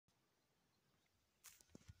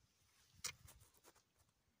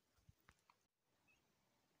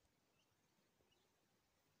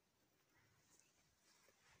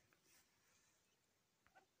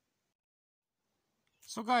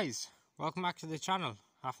So guys, welcome back to the channel.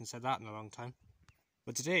 I haven't said that in a long time.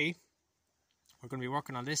 But today, we're going to be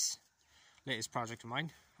working on this latest project of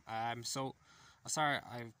mine. I've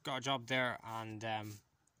got a job there, and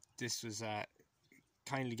this was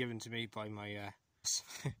kindly given to me by my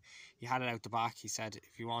he had it out the back. He said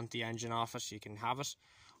if you want the engine off it, you can have it,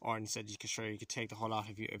 or he said you could take the whole lot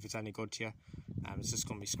if it's any good to you. It's just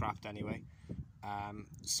going to be scrapped anyway.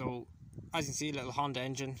 So as you can see, a little Honda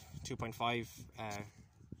engine, 2.5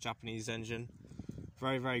 Japanese engine,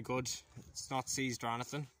 very good. It's not seized or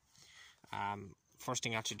anything. First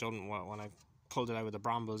thing I actually done when I pulled it out with the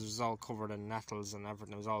brambles, it was all covered in nettles and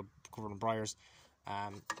everything. It was all covered in briars.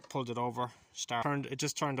 Pulled it over, it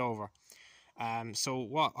just turned over. So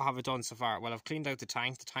what have I done so far? Well, I've cleaned out the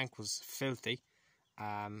tank. The tank was filthy.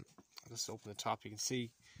 I'll just open the top. You can see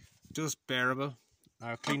just bearable.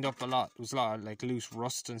 I cleaned up a lot. There was a lot of like loose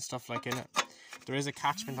rust and stuff like in it. There is a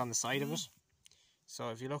catchment on the side of it. So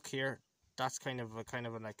if you look here, that's kind of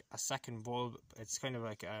like a second bulb. It's kind of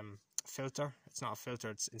like a filter. It's not a filter,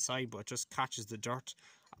 it's inside, but it just catches the dirt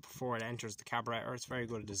before it enters the carburetor. It's very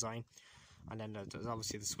good design. And then there's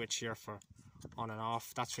obviously the switch here for on and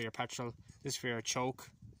off. That's for your petrol. This is for your choke.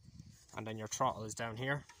 And then your throttle is down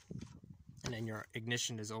here. And then your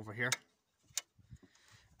ignition is over here.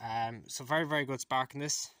 So very good spark in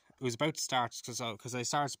this. It was about to start because I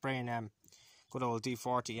started spraying good old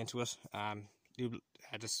D40 into it.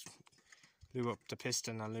 I just lube up the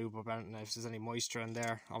piston and lube up anything if there's any moisture in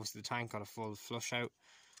there. Obviously the tank got a full flush out.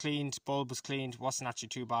 Cleaned, bulb was cleaned, wasn't actually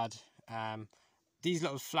too bad. These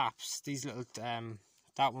little flaps,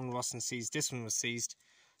 that one wasn't seized, this one was seized.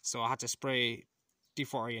 So I had to spray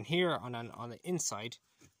D40 in here and then on the inside,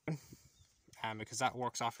 because that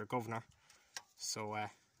works off your governor. So at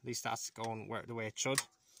least that's going the way it should.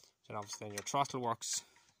 Then obviously then your throttle works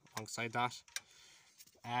alongside that.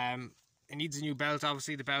 It needs a new belt.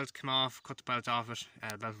 Obviously the belt came off, cut the belt off it.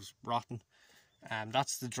 The belt was rotten.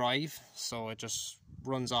 That's the drive, so it just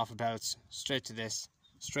runs off a belt straight to this,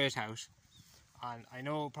 straight out. And I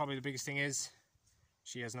know probably the biggest thing is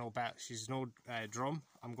she has no belt. She's no drum.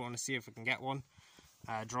 I'm going to see if I can get one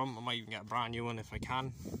drum. I might even get a brand new one if I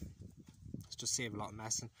can. Let's just save a lot of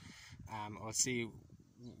messing. I'll see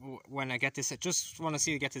when I get this. I just want to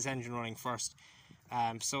see get this engine running first.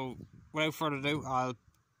 So without further ado, I'll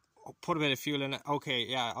put a bit of fuel in it. Okay,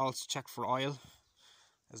 yeah, I'll also check for oil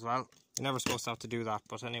as well. You're never supposed to have to do that,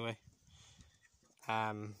 but anyway.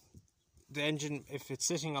 The engine, if it's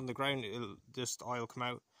sitting on the ground, it'll just oil come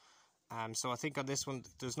out. So I think on this one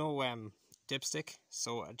there's no dipstick,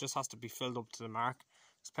 so it just has to be filled up to the mark.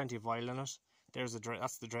 There's plenty of oil in it.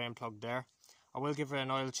 That's the drain plug there. I will give it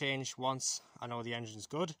an oil change once I know the engine's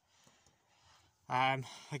good. I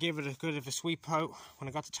gave it a good of a sweep out. When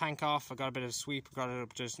I got the tank off, I got a bit of a sweep, got it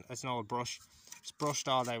up just as an old brush. Just brushed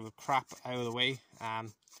all that with crap out of the way. I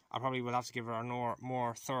probably will have to give it a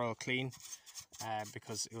more thorough clean,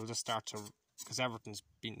 because it will just start to, because everything's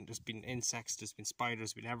been insects, there's been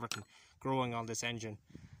spiders, been everything growing on this engine.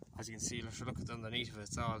 As you can see, if you look at the underneath of it,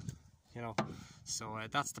 it's all, you know. So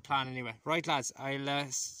that's the plan anyway. Right lads, I'll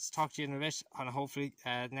talk to you in a bit, and hopefully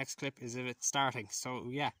the next clip is of it starting. So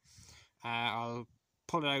yeah. I'll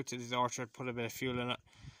pull it out to the orchard, put a bit of fuel in it,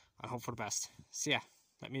 and hope for the best. So yeah,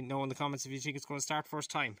 let me know in the comments if you think it's going to start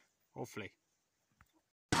first time, hopefully.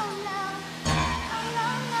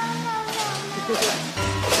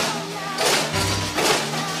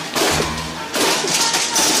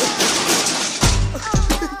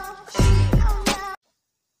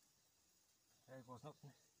 There goes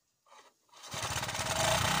nothing.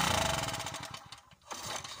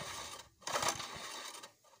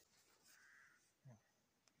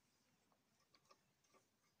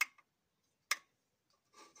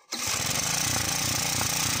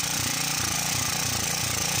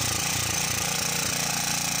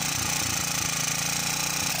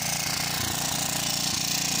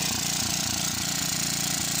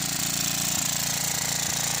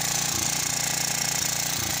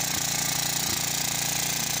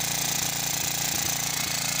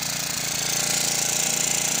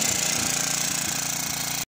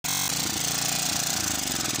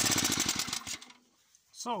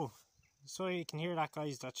 So you can hear that,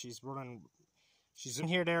 guys, that she's running. She's in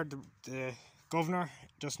here there. The governor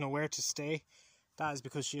doesn't know where to stay. That is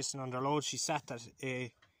because she isn't under load. She set that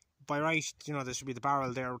by right. You know, there should be the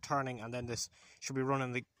barrel there turning, and then this should be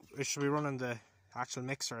running the actual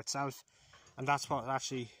mixer itself, and that's what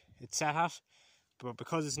actually it's set at. But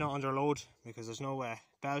because it's not under load, because there's no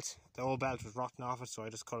belt, the old belt was rotten off it, so I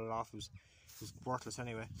just cut it off. It was worthless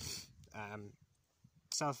anyway. A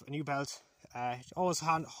new belt. Always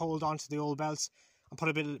hold on to the old belts. and put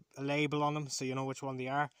a bit of a label on them so you know which one they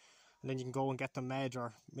are, and then you can go and get them made,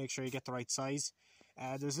 or make sure you get the right size.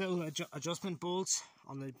 There's little adjustment bolts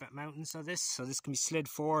on the mountains of this, so this can be slid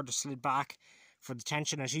forward or slid back for the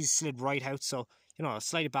tension, and she's slid right out, so you know,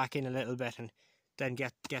 slide it back in a little bit and then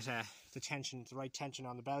get the tension, the right tension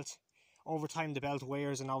on the belt. Over time the belt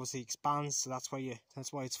wears and obviously expands, so that's why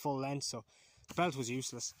it's full length, so the belt was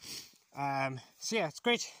useless. So yeah, it's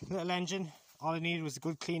great little engine. All I needed was a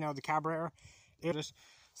good clean out of the carburetor. So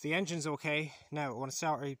the engine's okay. Now I want to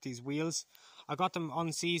start out these wheels. I got them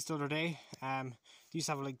unseized the other day. They used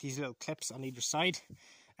to have like these little clips on either side,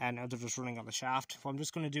 and now they're just running on the shaft. What I'm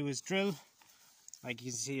just going to do is drill, like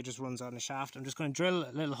you can see it just runs on the shaft. I'm just going to drill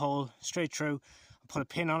a little hole straight through and put a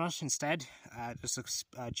pin on it instead, just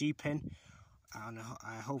a G pin, and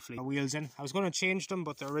hopefully my wheels in. I was going to change them,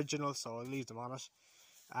 but they're original, so I'll leave them on it.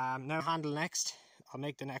 Now handle next. I'll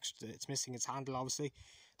make the next. It's missing its handle, obviously.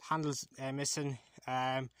 The handle's missing.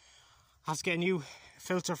 Have to get a new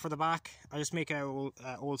filter for the back. I just make an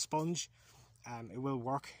old sponge. It will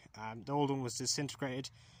work. The old one was disintegrated.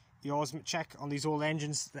 You always check on these old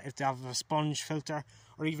engines that if they have a sponge filter,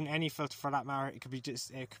 or even any filter for that matter, it could be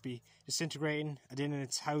disintegrating in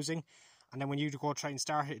its housing, and then when you go try and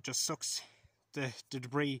start it, it just sucks the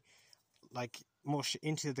debris like mush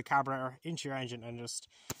into the carburetor, into your engine, and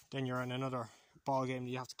then you're in another ball game.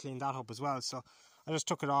 You have to clean that up as well. So I just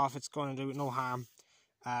took it off. It's going to do it no harm.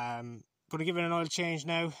 Going to give it an oil change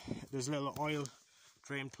now. There's a little oil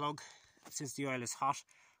drain plug. Since the oil is hot,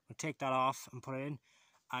 I'm going to take that off and put it in.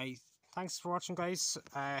 Thanks for watching, guys.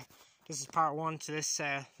 This is part 1 to this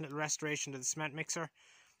little restoration to the cement mixer.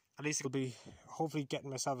 At least I'll be hopefully getting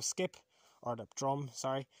myself a skip, or the drum,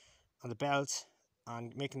 sorry, and the belt,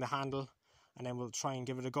 and making the handle, and then we'll try and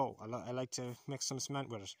give it a go. I like to mix some cement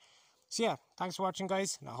with it. So yeah, thanks for watching,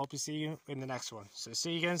 guys, and I hope to see you in the next one. So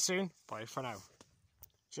see you again soon. Bye for now.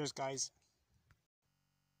 Cheers, guys.